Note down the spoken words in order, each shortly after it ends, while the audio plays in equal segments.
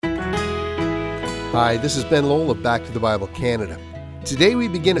Hi, this is Ben Lowell of Back to the Bible Canada. Today we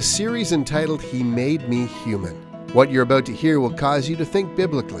begin a series entitled He Made Me Human. What you're about to hear will cause you to think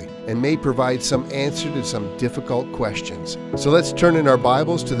biblically and may provide some answer to some difficult questions. So let's turn in our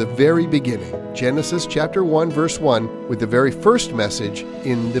Bibles to the very beginning, Genesis chapter 1, verse 1, with the very first message,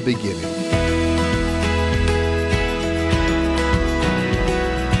 In the Beginning.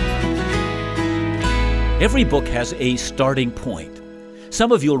 Every book has a starting point.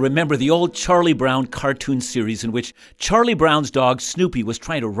 Some of you will remember the old Charlie Brown cartoon series in which Charlie Brown's dog Snoopy was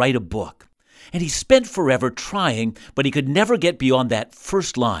trying to write a book. And he spent forever trying, but he could never get beyond that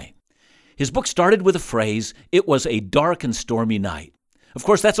first line. His book started with a phrase, "It was a dark and stormy night." Of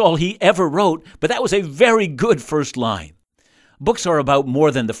course, that's all he ever wrote, but that was a very good first line. Books are about more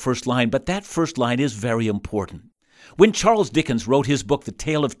than the first line, but that first line is very important. When Charles Dickens wrote his book, The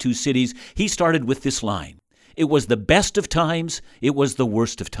Tale of Two Cities, he started with this line. It was the best of times, it was the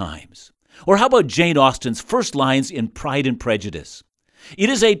worst of times. Or how about Jane Austen's first lines in Pride and Prejudice? It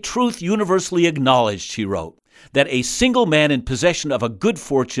is a truth universally acknowledged, she wrote, that a single man in possession of a good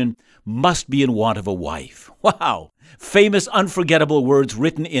fortune must be in want of a wife. Wow! Famous, unforgettable words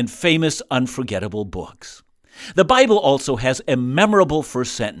written in famous, unforgettable books. The Bible also has a memorable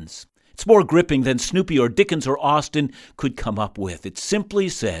first sentence. It's more gripping than Snoopy or Dickens or Austen could come up with. It simply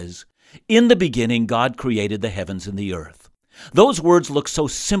says, "In the beginning, God created the heavens and the earth." Those words look so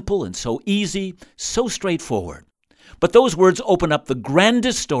simple and so easy, so straightforward. But those words open up the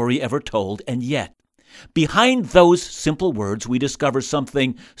grandest story ever told, and yet, behind those simple words, we discover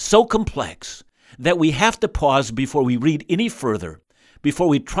something so complex that we have to pause before we read any further, before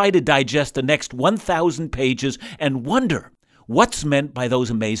we try to digest the next 1,000 pages and wonder what's meant by those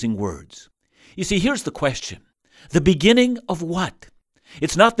amazing words. You see, here's the question. The beginning of what?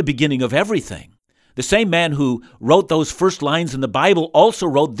 It's not the beginning of everything. The same man who wrote those first lines in the Bible also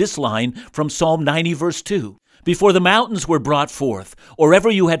wrote this line from Psalm 90, verse 2. "Before the mountains were brought forth, or ever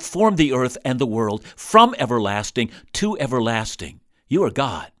you had formed the earth and the world, from everlasting to everlasting, you are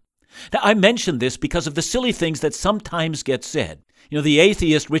God." Now, I mention this because of the silly things that sometimes get said. The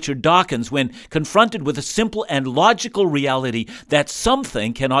atheist Richard Dawkins, when confronted with a simple and logical reality that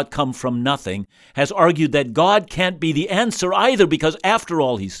something cannot come from nothing, has argued that God can't be the answer either because, after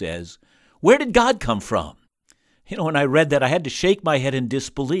all, he says, where did God come from? When I read that, I had to shake my head in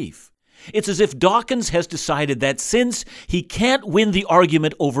disbelief. It's as if Dawkins has decided that since he can't win the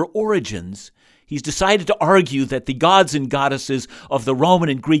argument over origins, he's decided to argue that the gods and goddesses of the Roman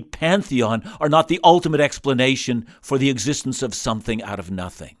and Greek pantheon are not the ultimate explanation for the existence of something out of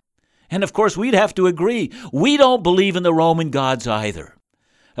nothing. And of course, we'd have to agree. We don't believe in the Roman gods either.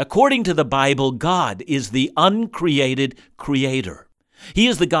 According to the Bible, God is the uncreated creator. He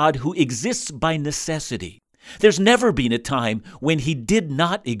is the God who exists by necessity. There's never been a time when he did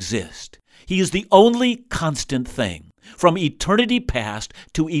not exist. He is the only constant thing. From eternity past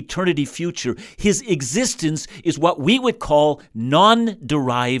to eternity future, his existence is what we would call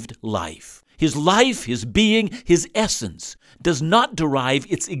non-derived life. His life, his being, his essence does not derive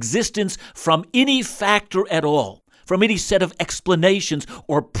its existence from any factor at all, from any set of explanations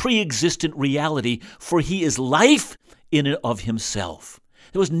or pre-existent reality, for he is life in and of himself.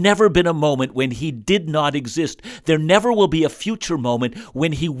 There has never been a moment when he did not exist. There never will be a future moment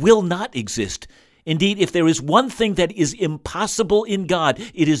when he will not exist. Indeed, if there is one thing that is impossible in God,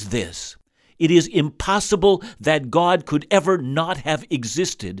 it is this. It is impossible that God could ever not have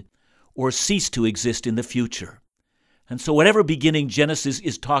existed or cease to exist in the future. And so whatever beginning Genesis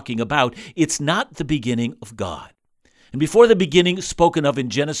is talking about, it's not the beginning of God. And before the beginning spoken of in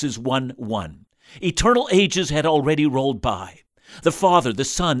Genesis 1:1, eternal ages had already rolled by. The Father, the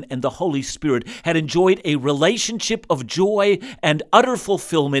Son, and the Holy Spirit had enjoyed a relationship of joy and utter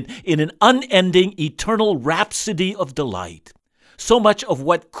fulfillment in an unending, eternal rhapsody of delight. So much of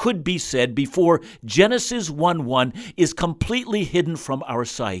what could be said before Genesis 1:1 is completely hidden from our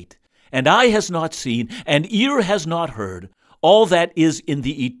sight. And eye has not seen, and ear has not heard, all that is in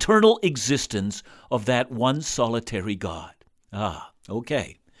the eternal existence of that one solitary God.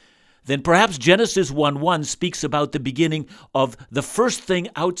 Okay. Then perhaps Genesis 1:1 speaks about the beginning of the first thing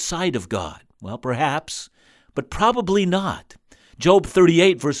outside of God. Well, perhaps, but probably not. Job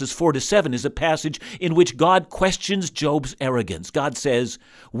 38, verses 4-7 is a passage in which God questions Job's arrogance. God says,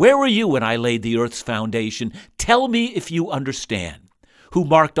 "Where were you when I laid the earth's foundation? Tell me if you understand. Who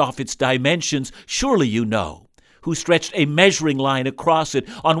marked off its dimensions? Surely you know. Who stretched a measuring line across it?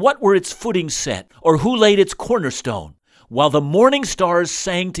 On what were its footings set? Or who laid its cornerstone? While the morning stars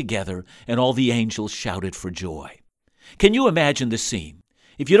sang together and all the angels shouted for joy." Can you imagine the scene?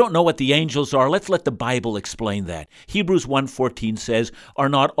 If you don't know what the angels are, let's let the Bible explain that. Hebrews 1:14 says, "Are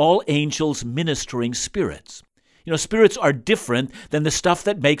not all angels ministering spirits?" Spirits are different than the stuff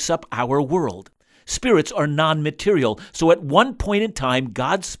that makes up our world. Spirits are non-material. So at one point in time,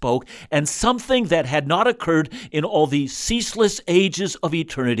 God spoke, and something that had not occurred in all the ceaseless ages of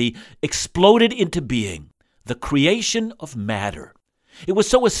eternity exploded into being, the creation of matter. It was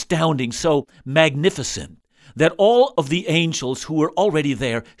so astounding, so magnificent, that all of the angels who were already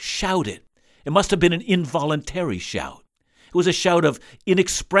there shouted. It must have been an involuntary shout. It was a shout of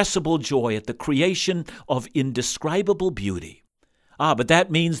inexpressible joy at the creation of indescribable beauty. But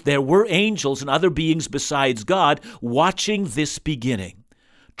that means there were angels and other beings besides God watching this beginning.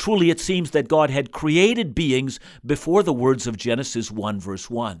 Truly, it seems that God had created beings before the words of Genesis 1, verse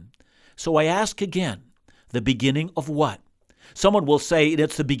 1. So I ask again, the beginning of what? Someone will say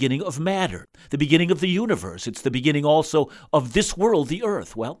it's the beginning of matter, the beginning of the universe. It's the beginning also of this world, the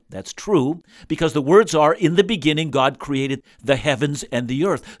earth. Well, that's true, because the words are, in the beginning, God created the heavens and the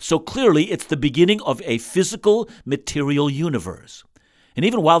earth. So clearly, it's the beginning of a physical, material universe. And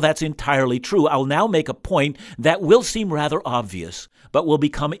even while that's entirely true, I'll now make a point that will seem rather obvious, but will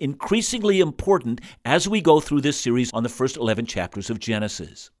become increasingly important as we go through this series on the first 11 chapters of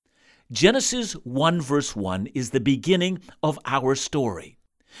Genesis. Genesis 1 verse 1 is the beginning of our story.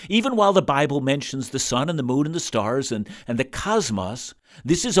 Even while the Bible mentions the sun and the moon and the stars and the cosmos,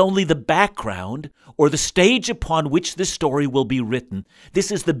 this is only the background or the stage upon which this story will be written.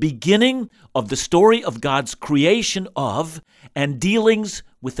 This is the beginning of the story of God's creation of and dealings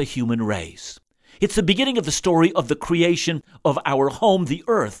with the human race. It's the beginning of the story of the creation of our home, the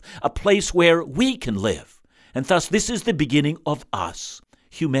earth, a place where we can live. And thus, this is the beginning of us,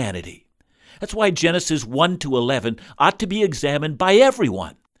 humanity. That's why Genesis 1 to 11 ought to be examined by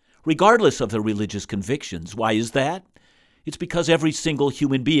everyone, regardless of their religious convictions. Why is that? It's because every single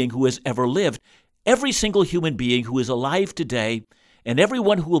human being who has ever lived, every single human being who is alive today, and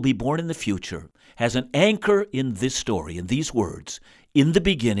everyone who will be born in the future has an anchor in this story, in these words, "In the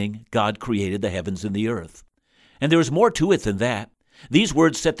beginning, God created the heavens and the earth." And there is more to it than that. These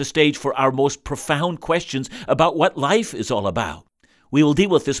words set the stage for our most profound questions about what life is all about. We will deal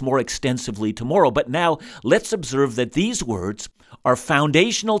with this more extensively tomorrow, but now let's observe that these words are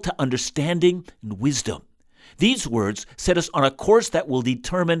foundational to understanding and wisdom. These words set us on a course that will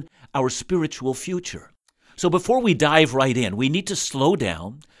determine our spiritual future. So before we dive right in, we need to slow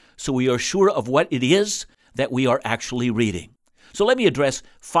down so we are sure of what it is that we are actually reading. So let me address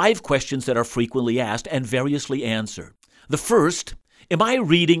 5 questions that are frequently asked and variously answered. The first, am I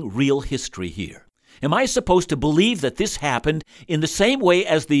reading real history here? Am I supposed to believe that this happened in the same way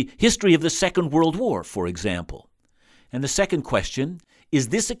as the history of the Second World War, for example? And the second question, is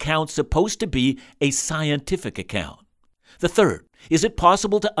this account supposed to be a scientific account? The third, is it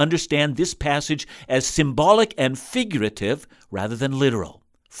possible to understand this passage as symbolic and figurative rather than literal?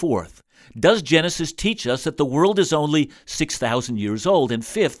 Fourth, does Genesis teach us that the world is only 6,000 years old? And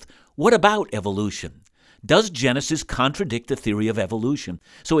fifth, what about evolution? Does Genesis contradict the theory of evolution?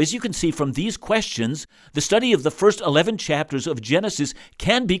 So as you can see from these questions, the study of the first 11 chapters of Genesis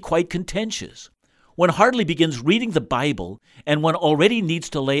can be quite contentious. One hardly begins reading the Bible, and one already needs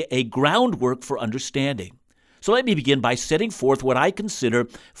to lay a groundwork for understanding. So let me begin by setting forth what I consider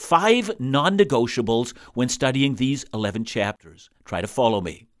 5 non-negotiables when studying these 11 chapters. Try to follow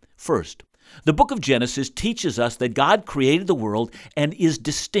me. First, the book of Genesis teaches us that God created the world and is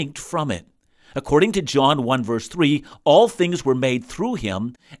distinct from it. According to John 1 verse 3, all things were made through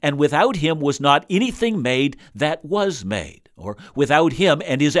him, and without him was not anything made that was made. Or without him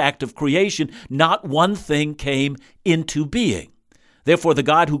and his act of creation, not one thing came into being. Therefore, the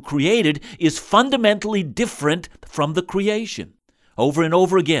God who created is fundamentally different from the creation. Over and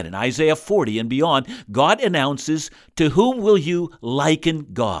over again in Isaiah 40 and beyond, God announces, "To whom will you liken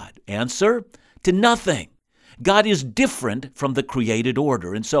God?" Answer, to nothing. God is different from the created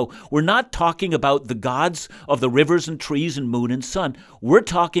order. And so we're not talking about the gods of the rivers and trees and moon and sun. We're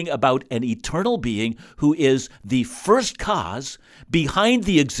talking about an eternal being who is the first cause behind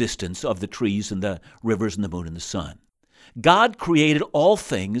the existence of the trees and the rivers and the moon and the sun. God created all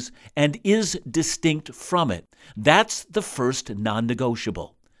things and is distinct from it. That's the first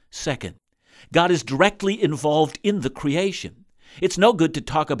non-negotiable. Second, God is directly involved in the creation. It's no good to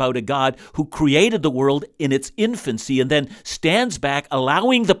talk about a God who created the world in its infancy and then stands back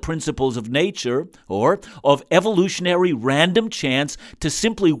allowing the principles of nature or of evolutionary random chance to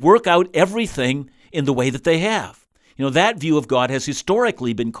simply work out everything in the way that they have. That view of God has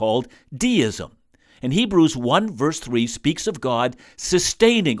historically been called deism. And Hebrews 1 verse 3 speaks of God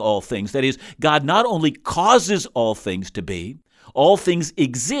sustaining all things. That is, God not only causes all things to be, All things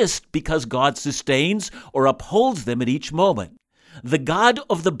exist because God sustains or upholds them at each moment. The God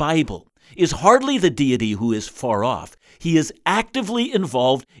of the Bible is hardly the deity who is far off. He is actively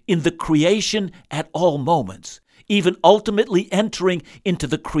involved in the creation at all moments, even ultimately entering into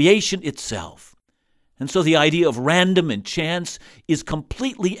the creation itself. And so the idea of random and chance is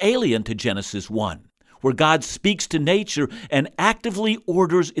completely alien to Genesis 1, where God speaks to nature and actively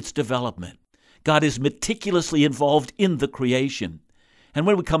orders its development. God is meticulously involved in the creation. And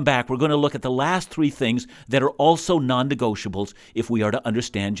when we come back, we're going to look at the last three things that are also non-negotiables if we are to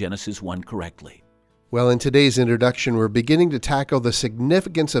understand Genesis 1 correctly. Well, in today's introduction, we're beginning to tackle the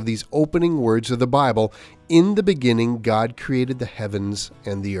significance of these opening words of the Bible. In the beginning, God created the heavens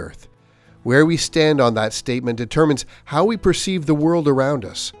and the earth. Where we stand on that statement determines how we perceive the world around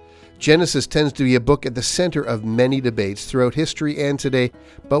us. Genesis tends to be a book at the center of many debates throughout history and today,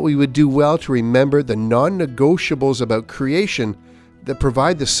 but we would do well to remember the non-negotiables about creation that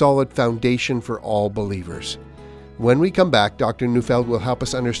provide the solid foundation for all believers. When we come back, Dr. Neufeld will help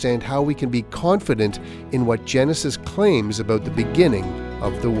us understand how we can be confident in what Genesis claims about the beginning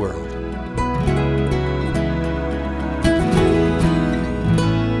of the world.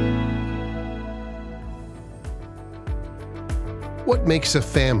 What makes a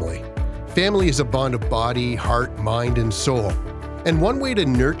family? Family is a bond of body, heart, mind, and soul. And one way to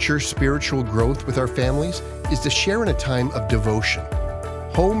nurture spiritual growth with our families is to share in a time of devotion.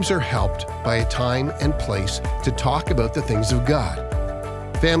 Homes are helped by a time and place to talk about the things of God.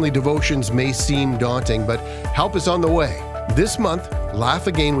 Family devotions may seem daunting, but help is on the way. This month, Laugh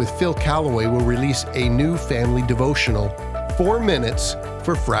Again with Phil Callaway will release a new family devotional, 4 Minutes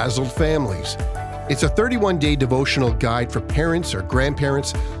for Frazzled Families. It's a 31-day devotional guide for parents or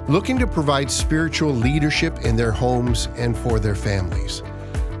grandparents looking to provide spiritual leadership in their homes and for their families.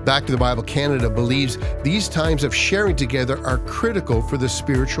 Back to the Bible Canada believes these times of sharing together are critical for the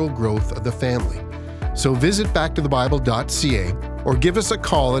spiritual growth of the family. So visit backtothebible.ca or give us a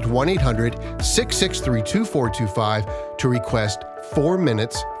call at 1-800-663-2425 to request 4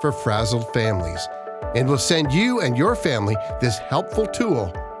 Minutes for Frazzled Families. And we'll send you and your family this helpful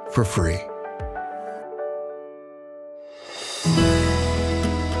tool for free.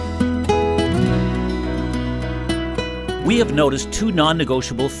 We have noticed two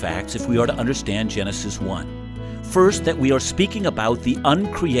non-negotiable facts if we are to understand Genesis 1. First, that we are speaking about the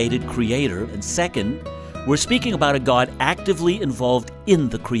uncreated Creator, and second, we're speaking about a God actively involved in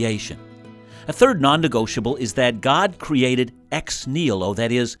the creation. A third non-negotiable is that God created ex nihilo,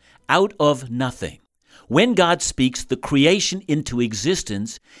 that is, out of nothing. When God speaks the creation into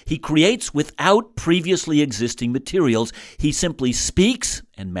existence, He creates without previously existing materials. He simply speaks,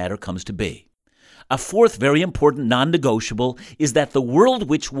 and matter comes to be. A fourth very important non-negotiable is that the world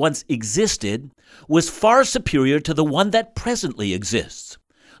which once existed was far superior to the one that presently exists.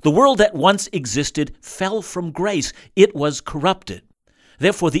 The world that once existed fell from grace. It was corrupted.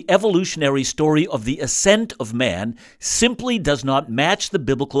 Therefore, the evolutionary story of the ascent of man simply does not match the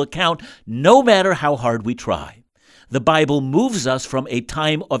biblical account, no matter how hard we try. The Bible moves us from a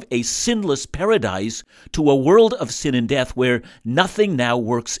time of a sinless paradise to a world of sin and death where nothing now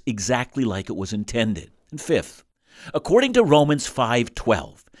works exactly like it was intended. And fifth, according to Romans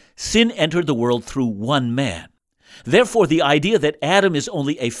 5:12, sin entered the world through one man. Therefore, the idea that Adam is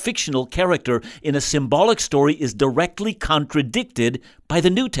only a fictional character in a symbolic story is directly contradicted by the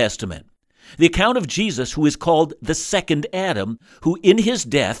New Testament. The account of Jesus, who is called the second Adam, who in his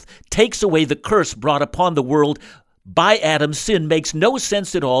death takes away the curse brought upon the world by Adam's sin, makes no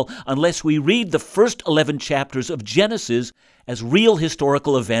sense at all unless we read the first 11 chapters of Genesis as real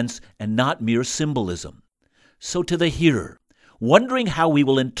historical events and not mere symbolism. So to the hearer, wondering how we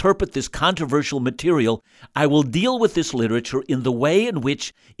will interpret this controversial material, I will deal with this literature in the way in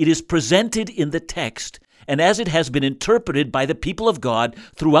which it is presented in the text and as it has been interpreted by the people of God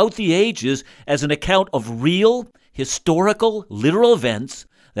throughout the ages as an account of real, historical, literal events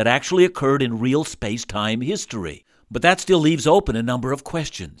that actually occurred in real space-time history. But that still leaves open a number of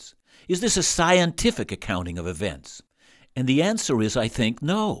questions. Is this a scientific accounting of events? And the answer is, I think,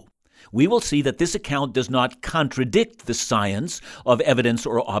 no. We will see that this account does not contradict the science of evidence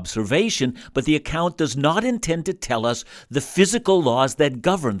or observation, but the account does not intend to tell us the physical laws that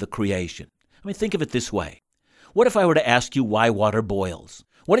govern the creation. I mean, think of it this way. What if I were to ask you why water boils?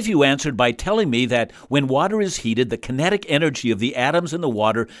 What if you answered by telling me that when water is heated, the kinetic energy of the atoms in the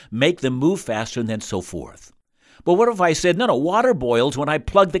water make them move faster and then so forth? But what if I said, no, water boils when I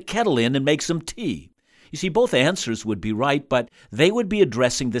plug the kettle in and make some tea? You see, both answers would be right, but they would be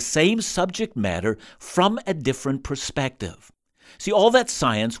addressing the same subject matter from a different perspective. See, all that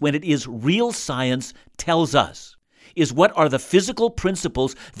science, when it is real science, tells us is what are the physical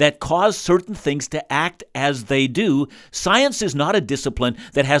principles that cause certain things to act as they do, science is not a discipline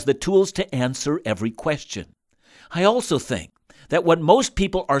that has the tools to answer every question. I also think that what most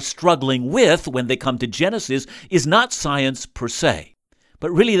people are struggling with when they come to Genesis is not science per se,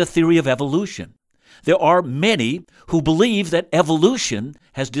 but really the theory of evolution. There are many who believe that evolution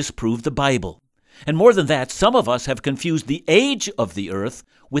has disproved the Bible. And more than that, some of us have confused the age of the earth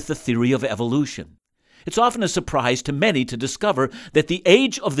with the theory of evolution. It's often a surprise to many to discover that the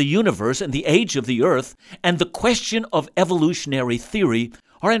age of the universe and the age of the earth and the question of evolutionary theory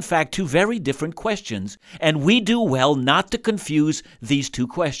are in fact two very different questions, and we do well not to confuse these two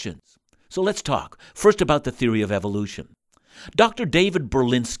questions. So let's talk first about the theory of evolution. Dr. David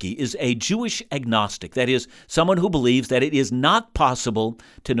Berlinski is a Jewish agnostic, that is, someone who believes that it is not possible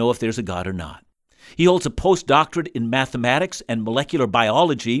to know if there's a God or not. He holds a postdoctorate in mathematics and molecular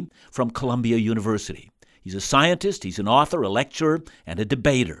biology from Columbia University. He's a scientist, he's an author, a lecturer, and a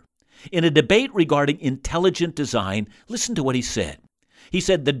debater. In a debate regarding intelligent design, listen to what he said. He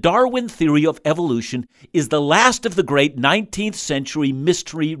said, "The Darwin theory of evolution is the last of the great 19th century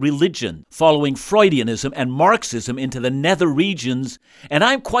mystery religion, following Freudianism and Marxism into the nether regions, and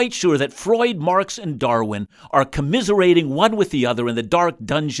I'm quite sure that Freud, Marx, and Darwin are commiserating one with the other in the dark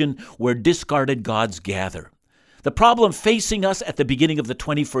dungeon where discarded gods gather. The problem facing us at the beginning of the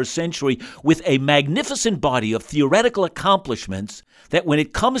 21st century with a magnificent body of theoretical accomplishments that when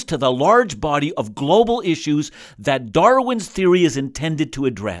it comes to the large body of global issues that Darwin's theory is intended to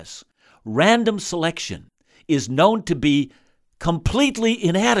address, random selection is known to be completely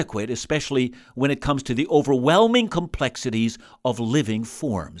inadequate, especially when it comes to the overwhelming complexities of living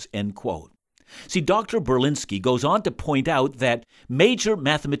forms," end quote. See, Dr. Berlinski goes on to point out that major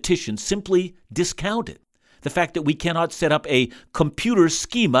mathematicians simply discount it. The fact that we cannot set up a computer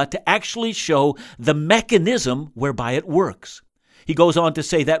schema to actually show the mechanism whereby it works. He goes on to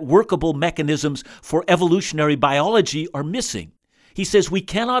say that workable mechanisms for evolutionary biology are missing. He says we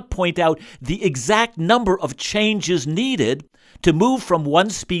cannot point out the exact number of changes needed to move from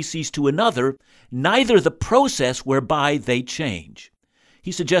one species to another, neither the process whereby they change.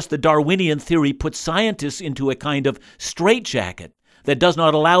 He suggests the Darwinian theory puts scientists into a kind of straitjacket that does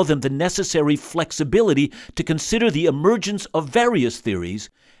not allow them the necessary flexibility to consider the emergence of various theories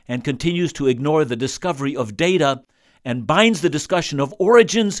and continues to ignore the discovery of data and binds the discussion of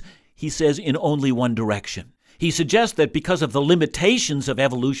origins, he says, in only one direction. He suggests that because of the limitations of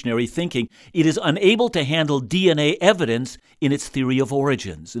evolutionary thinking, it is unable to handle DNA evidence in its theory of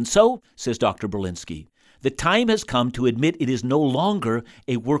origins. And so, says Dr. Berlinski, the time has come to admit it is no longer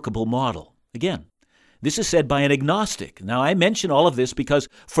a workable model. Again, this is said by an agnostic. Now, I mention all of this because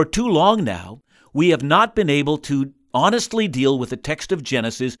for too long now, we have not been able to honestly deal with the text of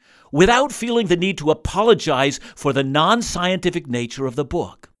Genesis without feeling the need to apologize for the non-scientific nature of the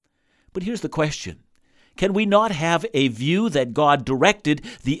book. But here's the question. Can we not have a view that God directed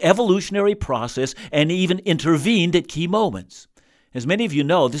the evolutionary process and even intervened at key moments? As many of you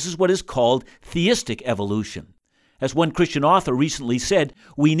know, this is what is called theistic evolution. As one Christian author recently said,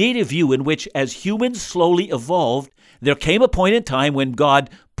 we need a view in which, as humans slowly evolved, there came a point in time when God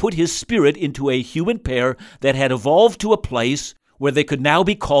put his spirit into a human pair that had evolved to a place where they could now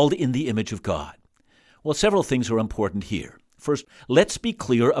be called in the image of God. Well, several things are important here. First, let's be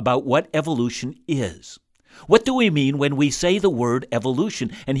clear about what evolution is. What do we mean when we say the word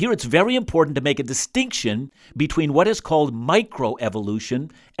evolution? And here it's very important to make a distinction between what is called microevolution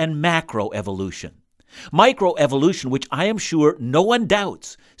and macroevolution. Microevolution, which I am sure no one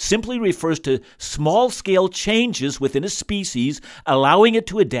doubts, simply refers to small-scale changes within a species, allowing it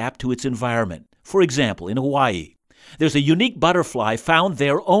to adapt to its environment. For example, in Hawaii, there's a unique butterfly found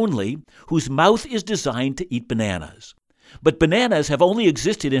there only whose mouth is designed to eat bananas. But bananas have only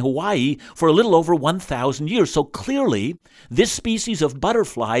existed in Hawaii for a little over 1,000 years, so clearly this species of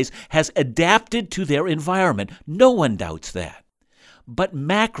butterflies has adapted to their environment. No one doubts that. But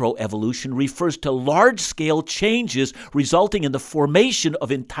macroevolution refers to large-scale changes resulting in the formation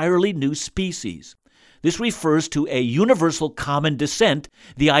of entirely new species. This refers to a universal common descent,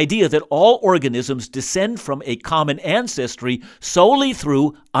 the idea that all organisms descend from a common ancestry solely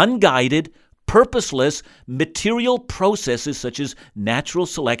through unguided, purposeless, material processes such as natural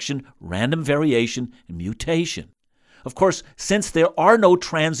selection, random variation, and mutation. Of course, since there are no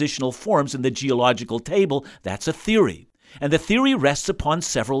transitional forms in the geological table, that's a theory. And the theory rests upon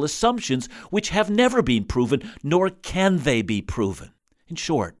several assumptions which have never been proven, nor can they be proven. In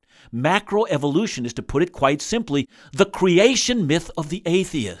short, macroevolution is, to put it quite simply, the creation myth of the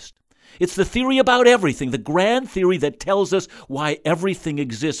atheist. It's the theory about everything, the grand theory that tells us why everything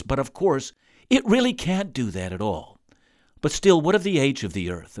exists, but of course, it really can't do that at all. But still, what of the age of the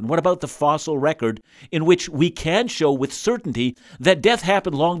earth? And what about the fossil record in which we can show with certainty that death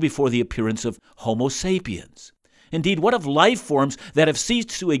happened long before the appearance of Homo sapiens? Indeed, what of life forms that have ceased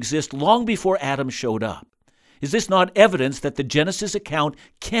to exist long before Adam showed up? Is this not evidence that the Genesis account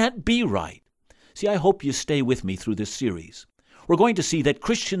can't be right? See, I hope you stay with me through this series. We're going to see that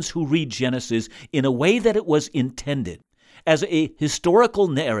Christians who read Genesis in a way that it was intended, as a historical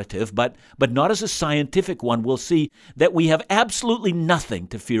narrative, but not as a scientific one, will see that we have absolutely nothing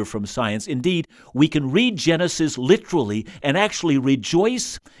to fear from science. Indeed, we can read Genesis literally and actually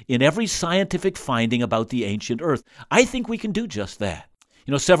rejoice in every scientific finding about the ancient earth. I think we can do just that.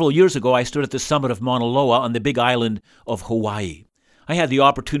 Several years ago, I stood at the summit of Mauna Loa on the big island of Hawaii. I had the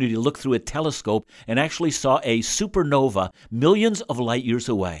opportunity to look through a telescope and actually saw a supernova millions of light years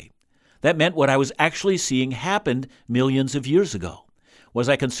away. That meant what I was actually seeing happened millions of years ago. Was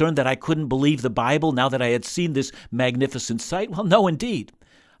I concerned that I couldn't believe the Bible now that I had seen this magnificent sight? Well, no, indeed.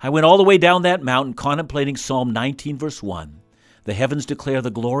 I went all the way down that mountain contemplating Psalm 19, verse 1. The heavens declare the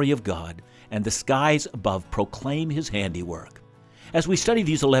glory of God, and the skies above proclaim his handiwork. As we study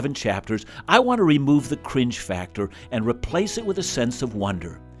these 11 chapters, I want to remove the cringe factor and replace it with a sense of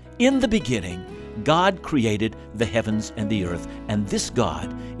wonder. In the beginning, God created the heavens and the earth, and this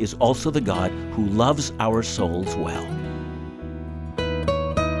God is also the God who loves our souls well.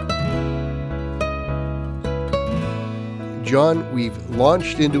 John, we've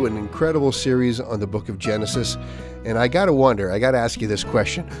launched into an incredible series on the book of Genesis, and I got to ask you this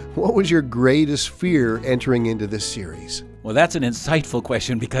question. What was your greatest fear entering into this series? Well, that's an insightful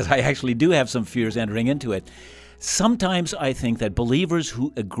question because I actually do have some fears entering into it. Sometimes I think that believers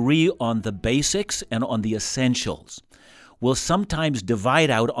who agree on the basics and on the essentials will sometimes divide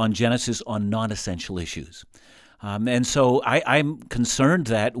out on Genesis on non-essential issues. And so I'm concerned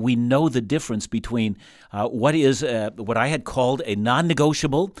that we know the difference between what I had called a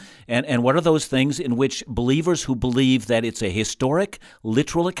non-negotiable and what are those things in which believers who believe that it's a historic,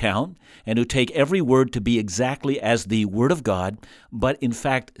 literal account and who take every word to be exactly as the Word of God, but in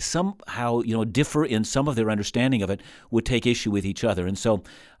fact somehow differ in some of their understanding of it, would take issue with each other. And so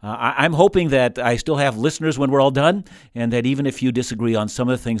I'm hoping that I still have listeners when we're all done, and that even if you disagree on some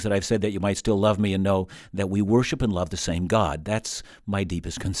of the things that I've said, that you might still love me and know that we worship and love the same God. That's my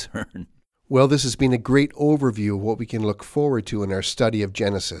deepest concern. Well, this has been a great overview of what we can look forward to in our study of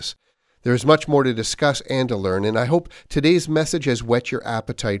Genesis. There is much more to discuss and to learn, and I hope today's message has whet your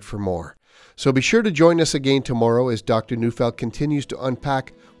appetite for more. So be sure to join us again tomorrow as Dr. Neufeld continues to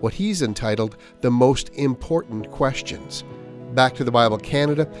unpack what he's entitled The Most Important Questions. Back to the Bible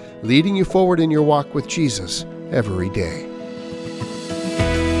Canada, leading you forward in your walk with Jesus every day.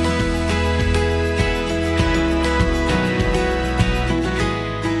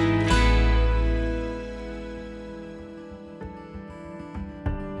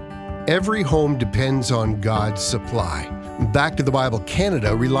 Every home depends on God's supply. Back to the Bible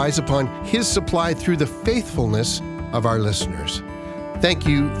Canada relies upon His supply through the faithfulness of our listeners. Thank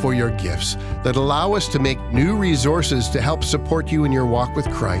you for your gifts that allow us to make new resources to help support you in your walk with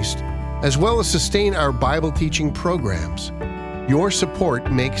Christ, as well as sustain our Bible teaching programs. Your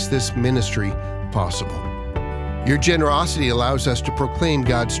support makes this ministry possible. Your generosity allows us to proclaim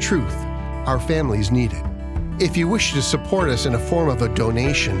God's truth. Our families need it. If you wish to support us in a form of a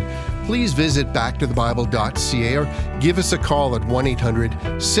donation, please visit backtothebible.ca or give us a call at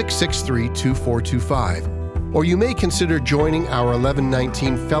 1-800-663-2425. Or you may consider joining our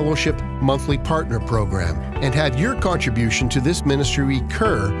 1119 Fellowship Monthly Partner Program and have your contribution to this ministry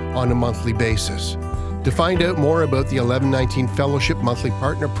recur on a monthly basis. To find out more about the 1119 Fellowship Monthly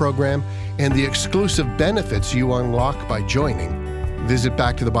Partner Program and the exclusive benefits you unlock by joining, visit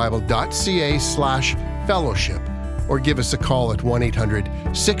backtothebible.ca/fellowship or give us a call at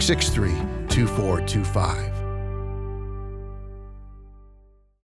 1-800-663-2425.